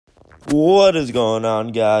What is going on,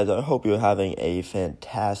 guys? I hope you're having a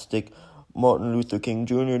fantastic Martin Luther King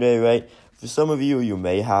Jr. Day, right? For some of you, you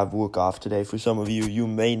may have work off today. For some of you, you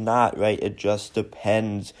may not, right? It just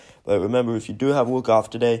depends. But remember, if you do have work off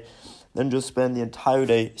today, then just spend the entire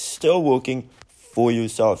day still working for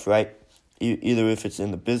yourself, right? Either if it's in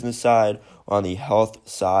the business side or on the health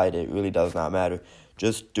side, it really does not matter.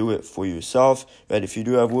 Just do it for yourself, right? If you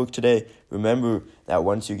do have work today, remember that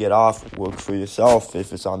once you get off, work for yourself.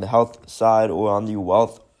 If it's on the health side or on the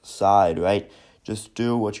wealth side, right? Just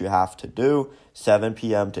do what you have to do, 7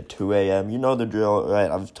 p.m. to 2 a.m. You know the drill, right?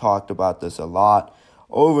 I've talked about this a lot,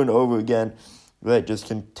 over and over again, right? Just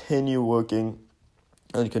continue working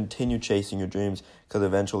and continue chasing your dreams, because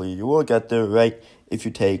eventually you will get there, right? If you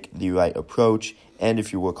take the right approach and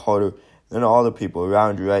if you work harder than all the people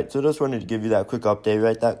around you, right? So just wanted to give you that quick update,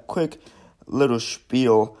 right? That quick little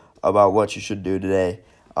spiel about what you should do today,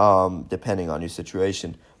 depending on your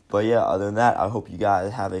situation. But yeah, other than that, I hope you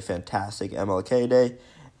guys have a fantastic MLK Day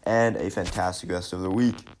and a fantastic rest of the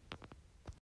week.